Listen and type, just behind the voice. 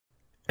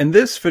In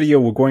this video,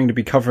 we're going to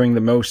be covering the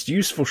most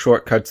useful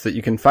shortcuts that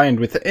you can find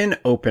within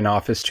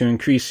OpenOffice to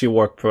increase your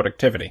work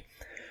productivity.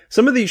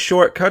 Some of these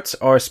shortcuts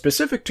are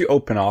specific to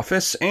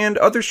OpenOffice, and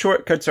other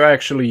shortcuts are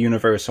actually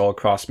universal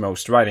across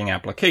most writing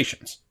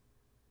applications.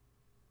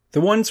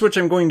 The ones which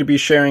I'm going to be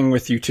sharing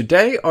with you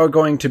today are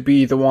going to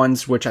be the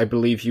ones which I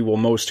believe you will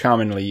most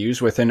commonly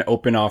use within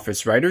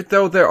OpenOffice Writer,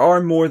 though there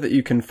are more that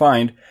you can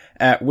find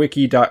at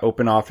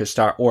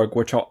wiki.openoffice.org,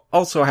 which I'll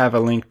also have a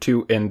link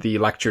to in the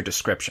lecture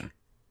description.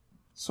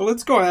 So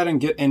let's go ahead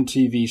and get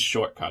into these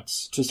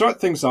shortcuts. To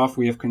start things off,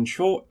 we have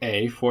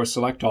Control-A for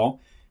Select All,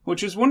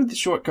 which is one of the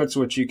shortcuts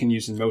which you can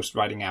use in most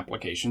writing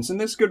applications, and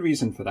there's good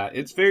reason for that.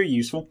 It's very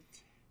useful,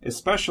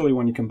 especially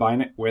when you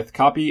combine it with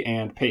Copy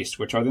and Paste,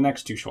 which are the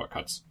next two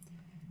shortcuts.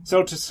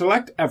 So to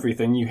select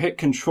everything, you hit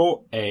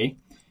Control-A,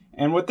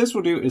 and what this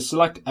will do is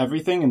select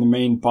everything in the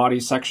main body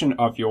section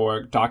of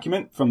your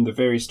document from the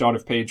very start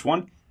of page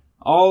 1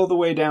 all the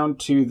way down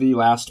to the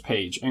last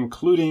page,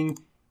 including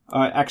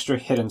extra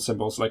hidden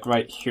symbols, like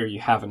right here you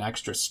have an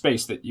extra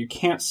space that you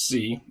can't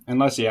see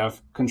unless you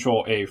have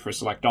Control-A for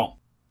Select All.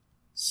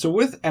 So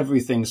with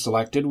everything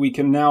selected, we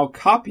can now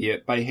copy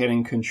it by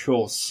hitting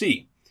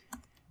Control-C.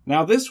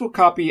 Now this will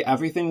copy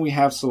everything we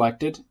have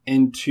selected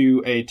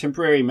into a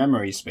temporary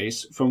memory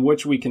space from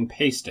which we can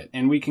paste it.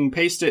 And we can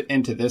paste it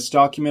into this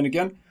document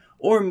again,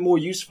 or more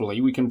usefully,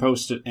 we can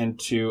post it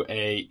into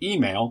an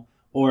email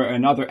or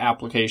another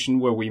application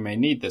where we may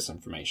need this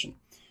information.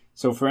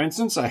 So for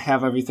instance, I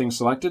have everything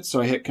selected, so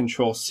I hit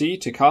Control-C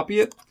to copy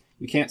it.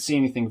 You can't see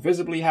anything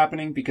visibly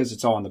happening because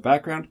it's all in the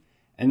background.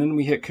 And then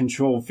we hit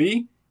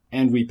Control-V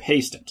and we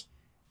paste it.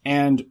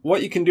 And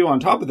what you can do on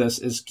top of this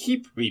is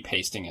keep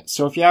repasting it.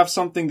 So if you have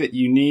something that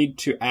you need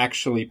to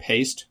actually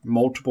paste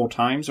multiple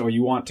times, or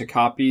you want to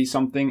copy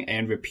something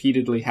and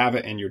repeatedly have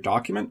it in your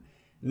document,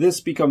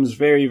 this becomes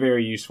very,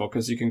 very useful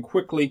because you can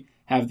quickly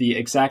have the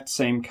exact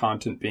same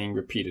content being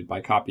repeated by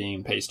copying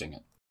and pasting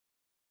it.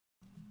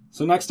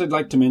 So next I'd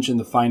like to mention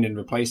the Find and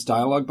Replace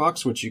dialog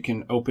box, which you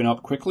can open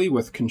up quickly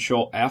with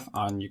Control-F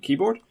on your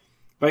keyboard.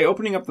 By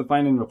opening up the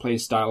Find and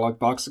Replace dialog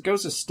box, it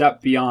goes a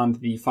step beyond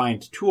the Find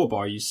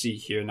toolbar you see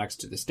here next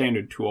to the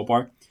standard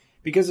toolbar,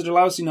 because it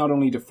allows you not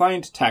only to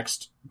find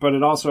text, but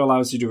it also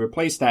allows you to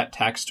replace that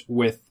text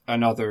with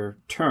another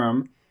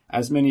term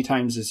as many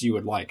times as you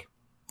would like.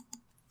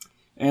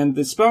 And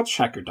the spell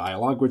checker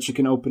dialog, which you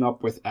can open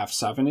up with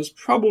F7, is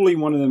probably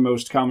one of the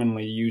most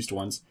commonly used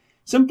ones,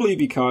 simply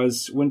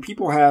because when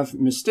people have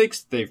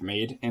mistakes they've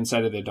made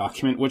inside of their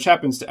document, which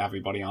happens to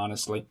everybody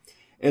honestly,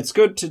 it's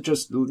good to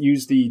just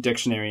use the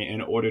dictionary in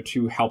order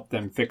to help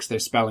them fix their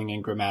spelling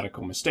and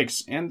grammatical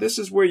mistakes. And this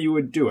is where you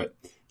would do it,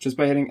 just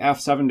by hitting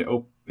F7 to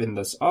open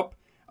this up.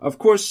 Of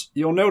course,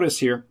 you'll notice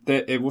here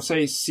that it will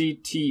say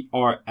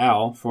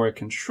CTRL for a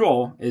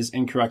control is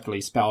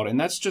incorrectly spelled, and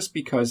that's just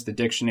because the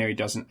dictionary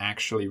doesn't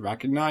actually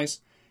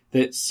recognize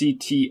that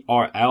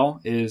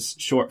CTRL is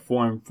short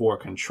form for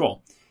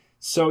control.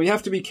 So you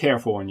have to be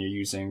careful when you're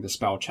using the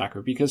spell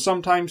checker, because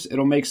sometimes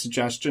it'll make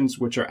suggestions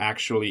which are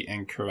actually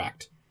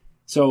incorrect.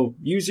 So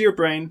use your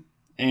brain,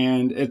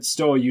 and it's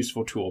still a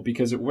useful tool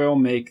because it will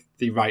make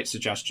the right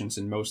suggestions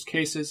in most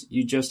cases.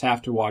 You just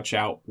have to watch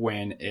out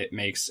when it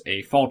makes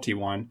a faulty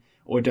one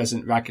or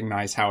doesn't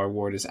recognize how a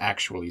word is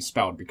actually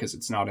spelled because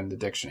it's not in the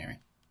dictionary.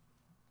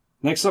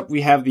 Next up,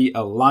 we have the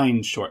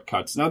Align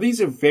shortcuts. Now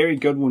these are very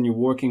good when you're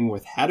working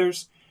with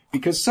headers,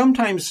 because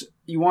sometimes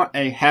you want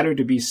a header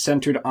to be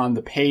centered on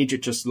the page.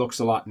 It just looks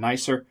a lot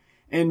nicer.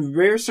 In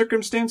rare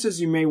circumstances,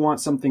 you may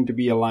want something to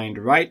be aligned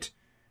right.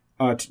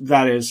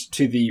 That is,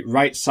 to the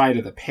right side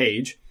of the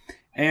page.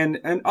 And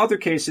in other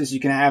cases, you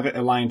can have it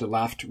aligned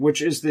left,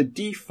 which is the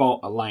default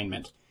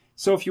alignment.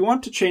 So if you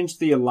want to change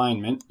the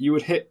alignment, you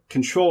would hit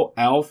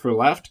Control-L for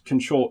left,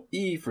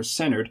 Control-E for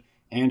centered,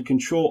 and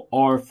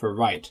Control-R for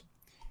right.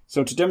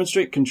 So to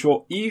demonstrate,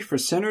 Control-E for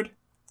centered,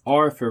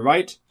 R for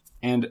right,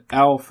 and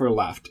L for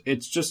left.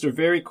 It's just a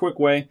very quick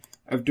way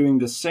of doing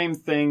the same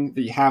thing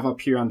that you have up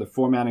here on the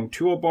formatting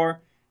toolbar,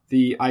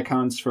 the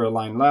icons for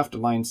align left,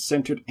 align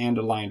centered, and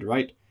aligned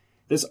right.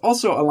 There's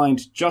also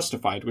aligned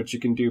justified, which you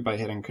can do by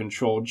hitting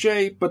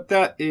Control-J, but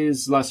that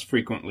is less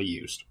frequently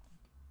used.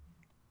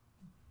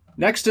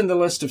 Next in the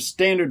list of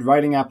standard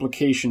writing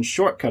application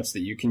shortcuts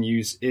that you can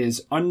use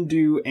is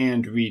undo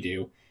and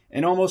redo.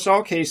 In almost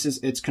all cases,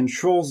 it's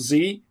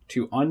Control-Z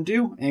to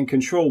undo and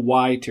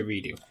Control-Y to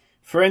redo.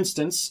 For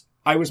instance,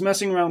 I was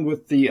messing around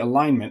with the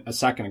alignment a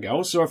second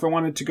ago, so if I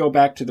wanted to go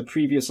back to the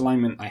previous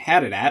alignment I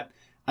had it at,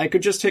 I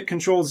could just hit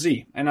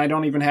Control-Z, and I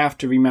don't even have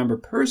to remember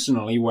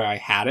personally where I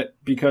had it,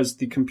 because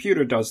the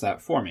computer does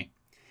that for me.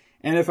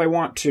 And if I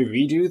want to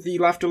redo the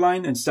left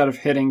align, instead of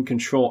hitting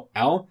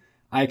Control-L,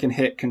 I can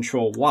hit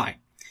Control-Y.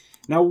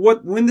 Now,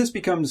 when this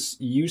becomes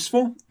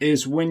useful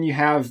is when you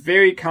have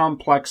very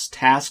complex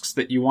tasks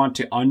that you want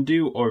to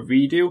undo or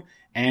redo,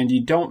 and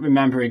you don't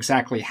remember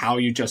exactly how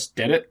you just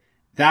did it.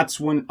 That's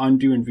when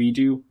undo and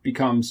redo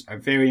becomes a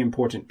very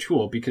important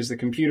tool, because the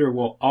computer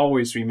will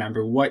always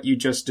remember what you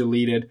just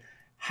deleted,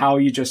 how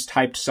you just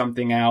typed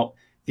something out,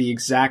 the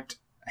exact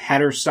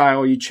header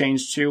style you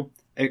changed to,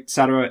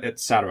 etc.,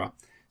 etc.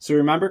 So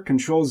remember,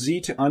 Control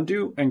Z to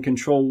undo and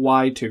Control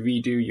Y to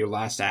redo your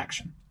last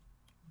action.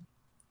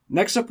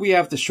 Next up, we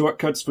have the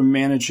shortcuts for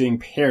managing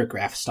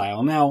paragraph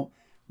style. Now,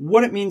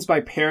 what it means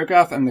by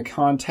paragraph in the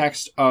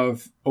context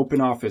of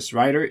OpenOffice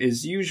Writer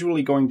is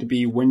usually going to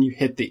be when you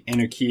hit the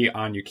Enter key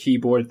on your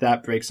keyboard,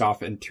 that breaks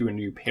off into a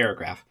new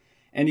paragraph.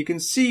 And you can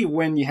see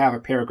when you have a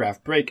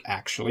paragraph break,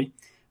 actually,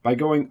 by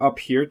going up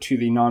here to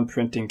the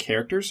non-printing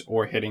characters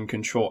or hitting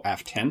Control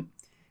F10,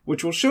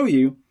 which will show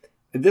you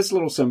this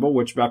little symbol,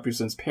 which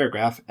represents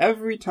paragraph,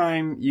 every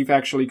time you've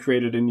actually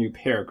created a new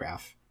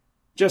paragraph.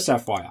 Just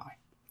FYI.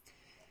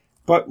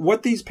 But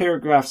what these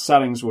paragraph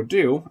settings will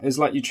do is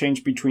let you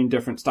change between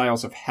different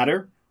styles of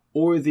header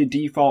or the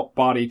default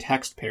body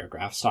text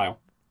paragraph style.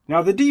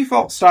 Now, the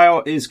default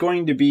style is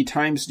going to be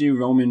Times New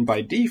Roman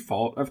by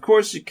default. Of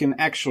course, you can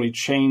actually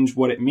change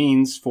what it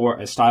means for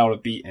a style to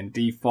be in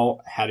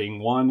default,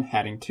 heading 1,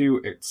 heading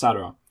 2,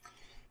 etc.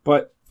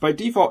 But by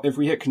default, if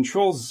we hit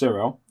Control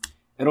 0,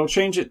 it'll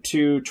change it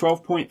to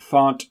 12-point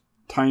font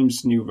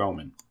Times New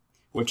Roman,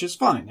 which is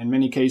fine. In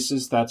many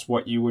cases, that's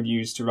what you would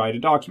use to write a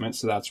document,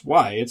 so that's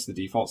why it's the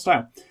default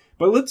style.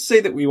 But let's say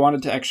that we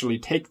wanted to actually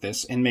take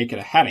this and make it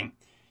a heading.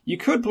 You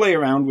could play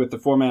around with the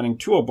formatting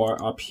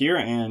toolbar up here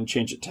and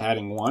change it to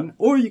heading 1,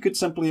 or you could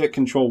simply hit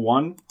Control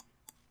 1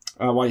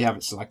 while you have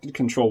it selected,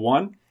 Control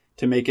 1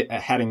 to make it a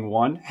heading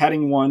 1.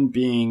 Heading 1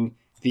 being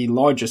the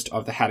largest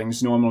of the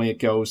headings. Normally it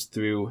goes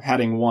through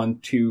heading 1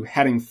 to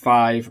heading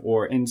 5,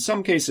 or in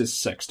some cases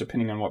 6,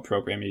 depending on what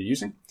program you're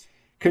using.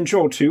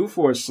 Control 2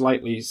 for a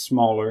slightly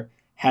smaller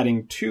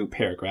heading 2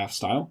 paragraph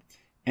style,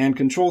 and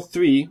Control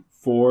 3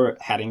 for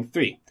heading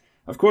 3.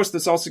 Of course,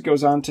 this also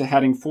goes on to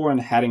heading 4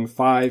 and heading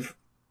 5,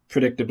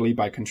 predictably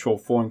by Control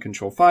 4 and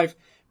Control 5,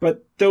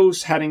 but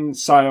those heading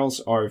styles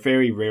are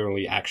very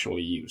rarely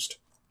actually used.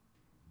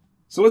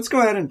 So let's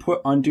go ahead and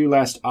put undo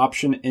last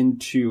option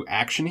into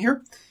action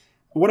here.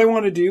 What I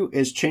want to do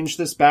is change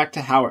this back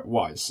to how it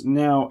was.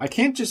 Now, I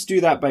can't just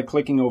do that by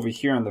clicking over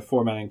here on the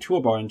formatting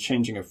toolbar and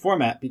changing a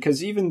format,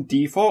 because even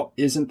default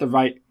isn't the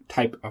right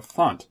type of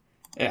font.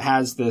 It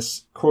has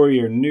this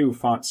Courier New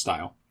font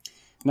style.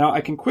 Now,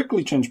 I can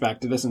quickly change back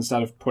to this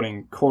instead of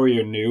putting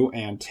Courier New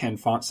and 10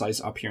 font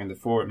size up here in the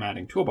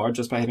formatting toolbar,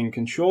 just by hitting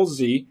Control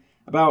Z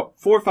about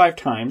 4 or 5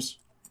 times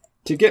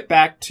to get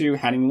back to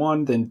heading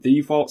 1, then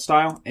default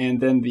style,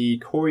 and then the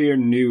Courier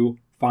New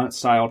font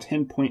style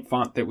 10-point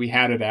font that we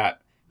had it at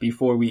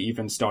before we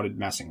even started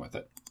messing with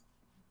it.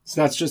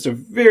 So that's just a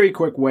very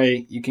quick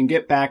way you can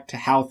get back to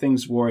how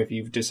things were if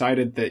you've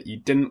decided that you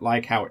didn't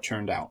like how it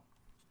turned out.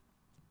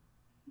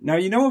 Now,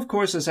 you know, of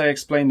course, as I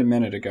explained a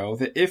minute ago,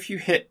 that if you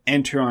hit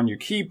Enter on your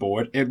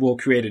keyboard, it will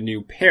create a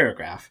new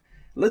paragraph.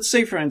 Let's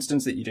say, for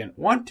instance, that you didn't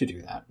want to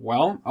do that.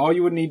 Well, all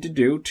you would need to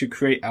do to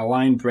create a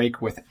line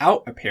break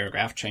without a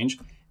paragraph change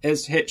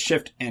is hit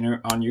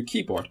Shift-Enter on your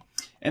keyboard.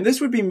 And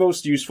this would be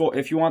most useful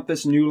if you want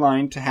this new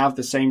line to have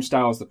the same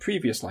style as the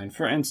previous line.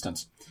 For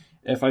instance,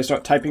 if I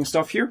start typing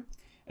stuff here,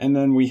 and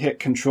then we hit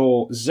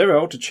Control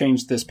 0 to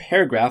change this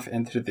paragraph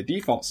into the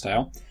default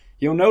style,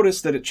 you'll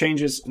notice that it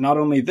changes not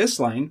only this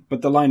line,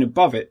 but the line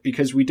above it,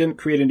 because we didn't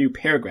create a new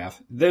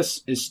paragraph.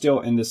 This is still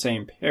in the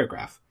same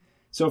paragraph.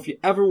 So if you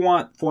ever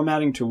want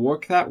formatting to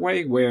work that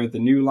way, where the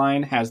new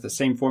line has the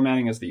same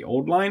formatting as the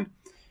old line,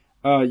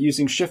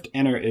 using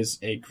Shift-Enter is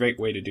a great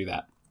way to do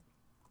that.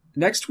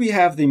 Next, we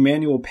have the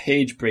manual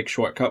page break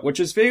shortcut, which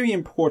is very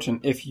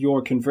important if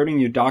you're converting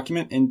your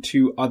document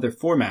into other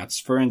formats.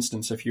 For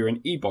instance, if you're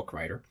an ebook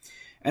writer.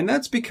 And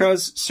that's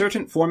because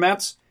certain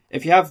formats,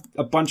 if you have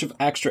a bunch of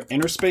extra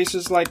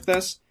interspaces like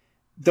this,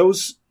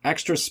 those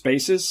extra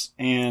spaces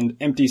and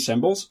empty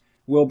symbols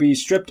will be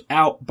stripped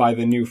out by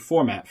the new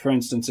format. For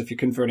instance, if you're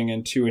converting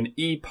into an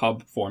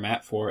EPUB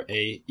format for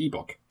a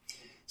ebook.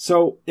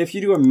 So if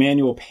you do a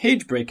manual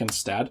page break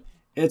instead,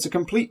 it's a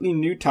completely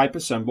new type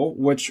of symbol,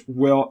 which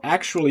will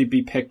actually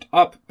be picked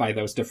up by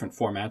those different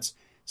formats.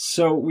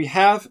 So we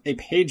have a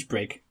page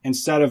break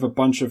instead of a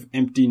bunch of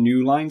empty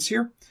new lines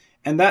here.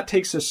 And that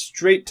takes us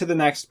straight to the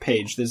next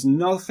page. There's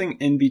nothing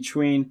in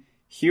between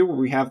here where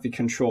we have the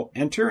Control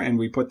Enter and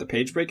we put the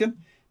page break in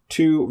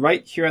to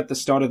right here at the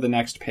start of the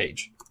next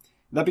page.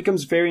 That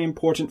becomes very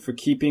important for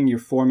keeping your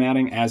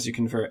formatting as you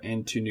convert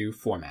into new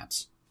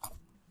formats.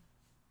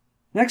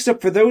 Next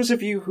up, for those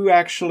of you who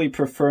actually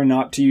prefer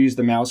not to use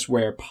the mouse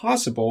where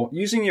possible,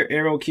 using your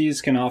arrow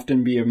keys can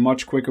often be a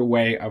much quicker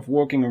way of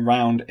working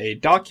around a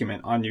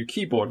document on your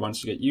keyboard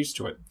once you get used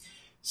to it.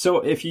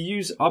 So if you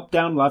use up,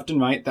 down, left, and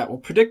right, that will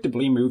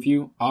predictably move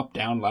you up,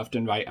 down, left,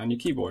 and right on your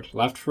keyboard.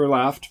 Left for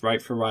left, right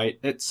for right,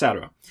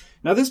 etc.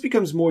 Now this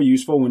becomes more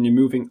useful when you're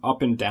moving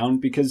up and down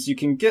because you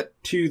can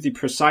get to the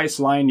precise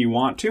line you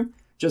want to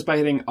just by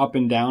hitting up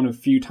and down a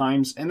few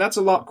times, and that's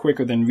a lot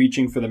quicker than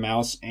reaching for the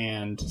mouse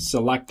and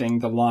selecting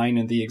the line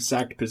in the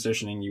exact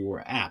positioning you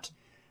were at.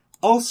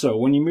 Also,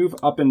 when you move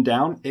up and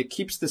down, it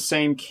keeps the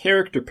same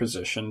character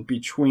position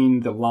between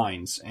the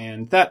lines,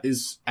 and that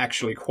is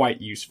actually quite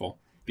useful,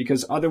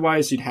 because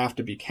otherwise you'd have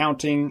to be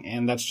counting,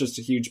 and that's just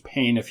a huge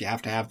pain if you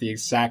have to have the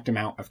exact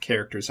amount of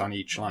characters on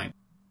each line.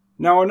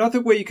 Now, another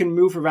way you can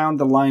move around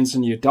the lines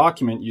in your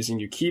document using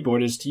your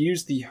keyboard is to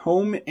use the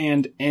Home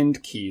and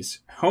End keys.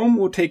 Home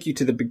will take you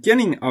to the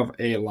beginning of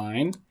a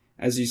line,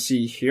 as you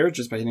see here,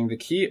 just by hitting the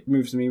key. It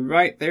moves me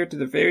right there to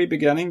the very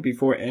beginning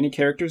before any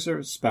characters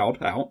are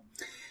spelled out.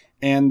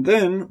 And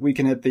then we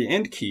can hit the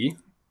End key,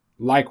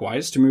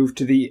 likewise, to move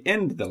to the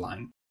end of the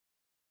line.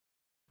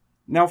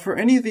 Now, for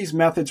any of these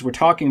methods we're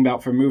talking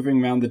about for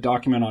moving around the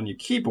document on your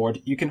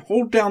keyboard, you can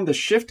hold down the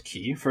Shift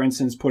key, for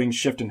instance, putting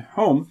Shift and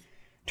Home,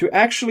 to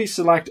actually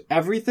select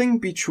everything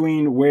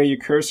between where your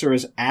cursor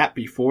is at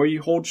before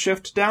you hold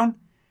Shift down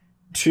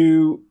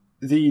to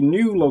the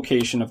new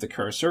location of the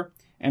cursor,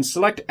 and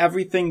select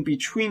everything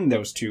between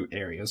those two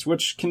areas,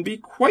 which can be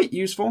quite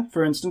useful.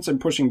 For instance, I'm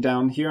pushing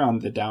down here on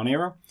the down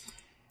arrow.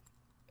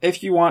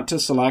 If you want to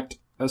select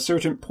a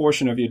certain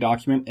portion of your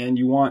document and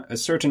you want a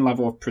certain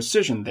level of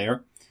precision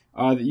there,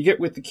 that you get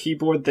with the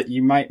keyboard that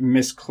you might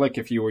misclick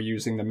if you were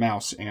using the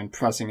mouse and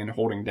pressing and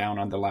holding down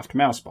on the left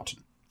mouse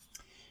button.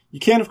 You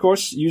can, of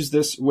course, use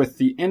this with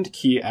the End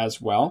key as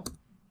well,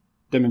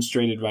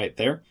 demonstrated right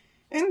there,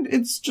 and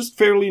it's just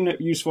fairly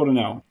useful to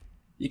know.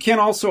 You can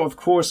also, of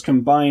course,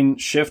 combine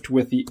Shift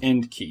with the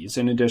End keys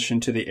in addition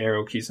to the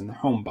arrow keys and the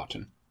Home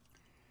button.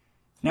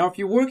 Now, if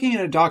you're working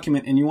in a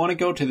document and you want to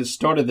go to the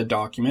start of the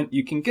document,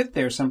 you can get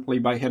there simply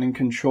by hitting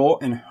Control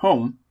and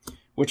Home,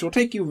 which will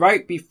take you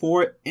right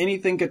before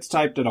anything gets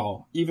typed at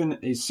all. Even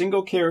a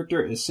single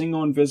character, a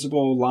single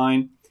invisible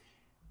line,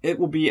 it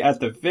will be at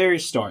the very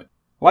start.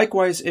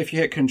 Likewise, if you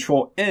hit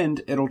Control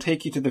End, it'll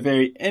take you to the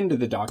very end of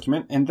the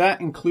document, and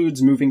that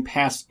includes moving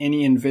past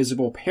any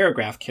invisible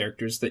paragraph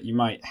characters that you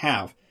might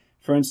have.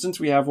 For instance,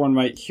 we have one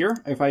right here.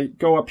 If I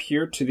go up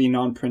here to the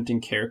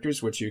non-printing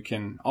characters, which you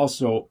can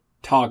also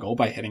toggle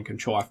by hitting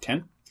Control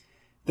F10,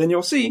 then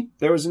you'll see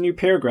there was a new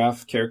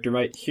paragraph character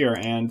right here,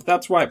 and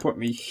that's why it put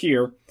me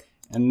here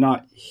and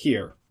not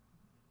here.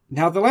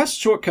 Now, the last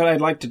shortcut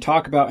I'd like to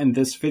talk about in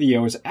this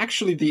video is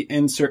actually the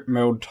Insert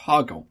Mode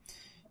toggle.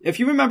 If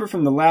you remember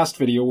from the last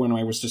video when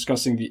I was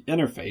discussing the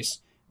interface,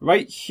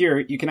 right here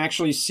you can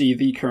actually see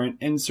the current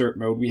insert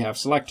mode we have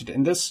selected,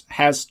 and this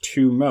has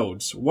two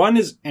modes. One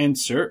is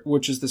insert,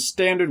 which is the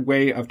standard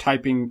way of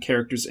typing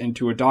characters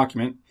into a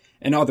document.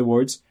 In other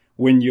words,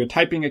 when you're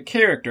typing a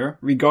character,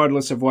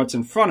 regardless of what's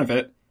in front of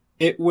it,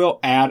 it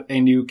will add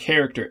a new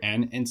character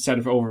in instead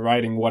of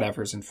overwriting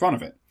whatever's in front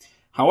of it.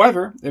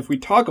 However, if we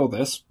toggle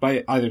this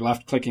by either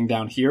left-clicking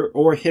down here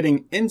or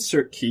hitting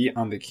Insert key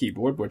on the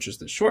keyboard, which is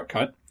the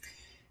shortcut,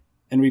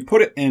 and we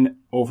put it in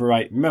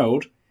overwrite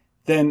mode,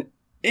 then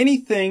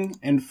anything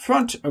in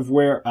front of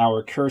where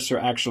our cursor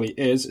actually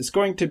is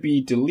going to be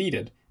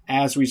deleted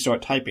as we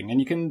start typing. And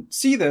you can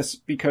see this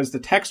because the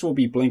text will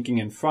be blinking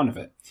in front of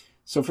it.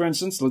 So for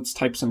instance, let's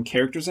type some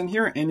characters in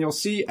here, and you'll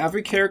see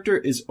every character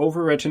is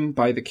overwritten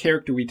by the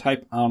character we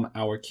type on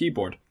our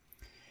keyboard.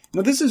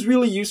 Now this is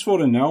really useful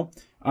to know.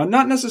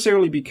 Not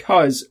necessarily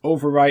because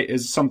overwrite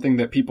is something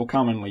that people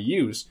commonly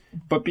use,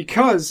 but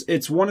because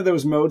it's one of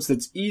those modes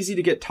that's easy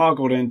to get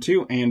toggled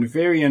into and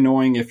very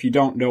annoying if you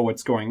don't know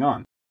what's going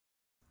on.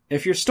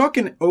 If you're stuck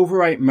in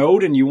overwrite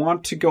mode and you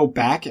want to go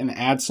back and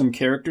add some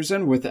characters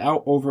in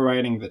without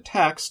overwriting the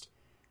text,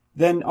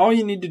 then all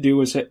you need to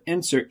do is hit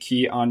Insert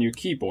key on your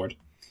keyboard.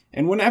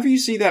 And whenever you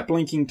see that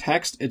blinking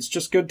text, it's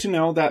just good to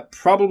know that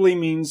probably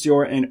means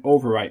you're in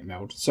overwrite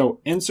mode.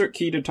 So Insert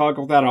key to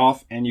toggle that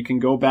off, and you can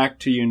go back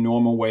to your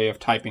normal way of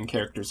typing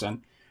characters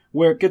in,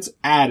 where it gets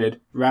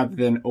added rather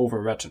than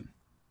overwritten.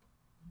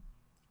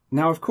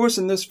 Now, of course,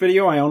 in this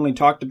video, I only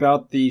talked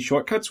about the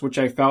shortcuts which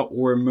I felt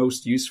were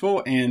most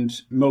useful and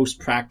most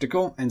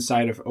practical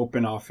inside of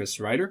OpenOffice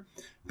Writer.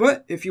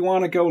 But if you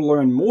want to go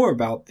learn more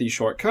about the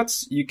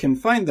shortcuts, you can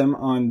find them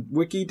on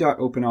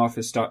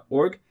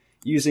wiki.openoffice.org.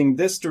 using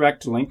this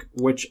direct link,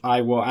 which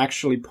I will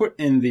actually put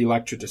in the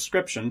lecture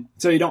description,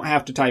 so you don't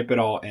have to type it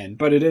all in,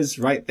 but it is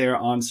right there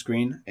on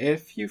screen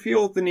if you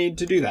feel the need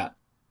to do that.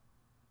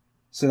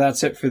 So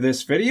that's it for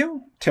this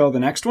video. Till the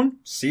next one,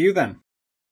 see you then.